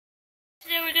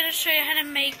Today we're going to show you how to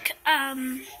make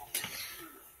an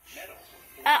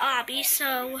obby.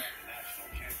 So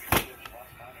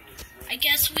I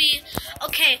guess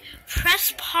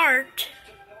press part.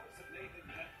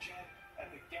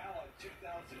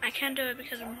 I can't do it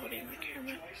because I'm holding the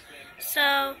camera.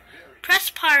 So press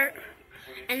part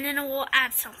and then it will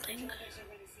add something.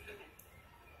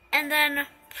 And then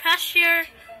press your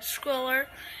scroller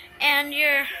and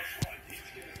your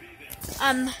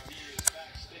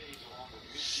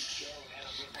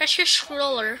press your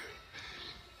scroller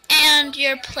and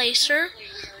your placer,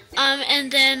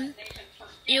 and then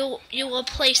you will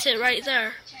place it right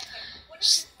there.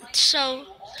 So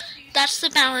that's the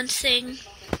balancing.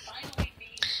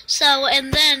 So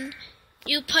and then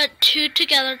you put two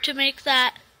together to make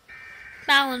that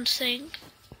balancing,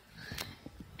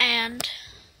 and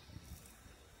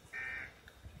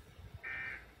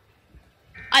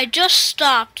I just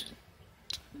stopped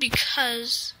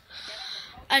because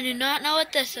I do not know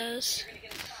what this is.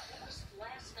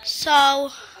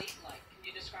 So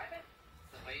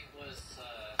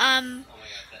I'm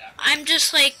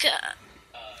just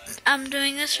I'm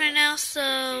doing this right now.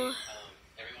 So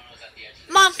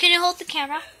Mom, can you hold the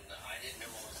camera?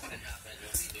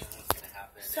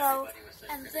 So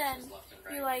and then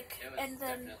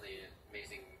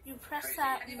you press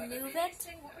that and move it.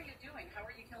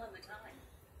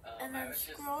 And then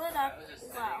scroll it up.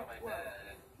 Wow.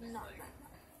 Not like that.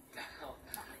 What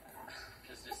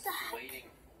the heck?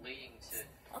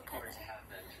 Okay.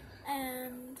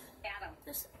 And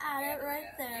just add it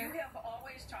right there. You have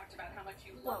always talked about how much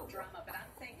you love drama, but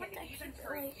I'm thinking even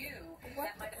for you,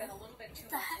 that might have been a little bit too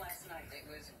much last night. It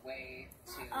was way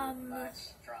too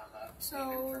much drama.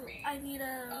 So I need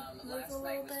to move a little bit. Last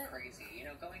night was crazy. You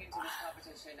know, going into this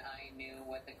competition, I knew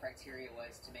what the criteria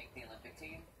was to make the Olympic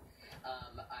team.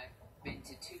 I've been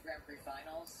to 2 Grand Prix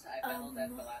finals. I've medaled at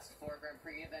the last 4 Grand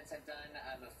Prix events I've done.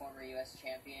 I'm a former U.S.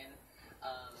 champion.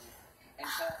 And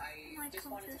so I just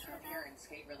wanted to come here and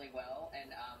skate really well.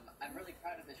 And I'm really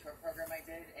proud of the short program I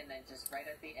did. And then just right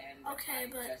at the end, okay,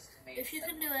 but just made if you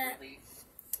can do it,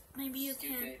 maybe you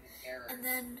can. And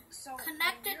then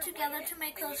connect it together to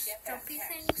make those jumpy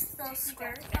things, those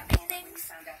square jumpy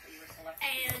things.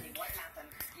 And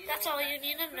that's all you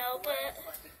need to know.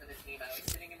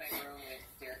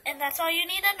 And that's all you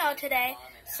need to know today.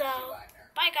 So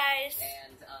bye guys.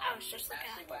 I was just looking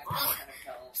at the wall.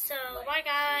 So bye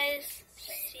guys.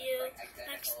 See you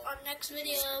on next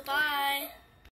video. Bye.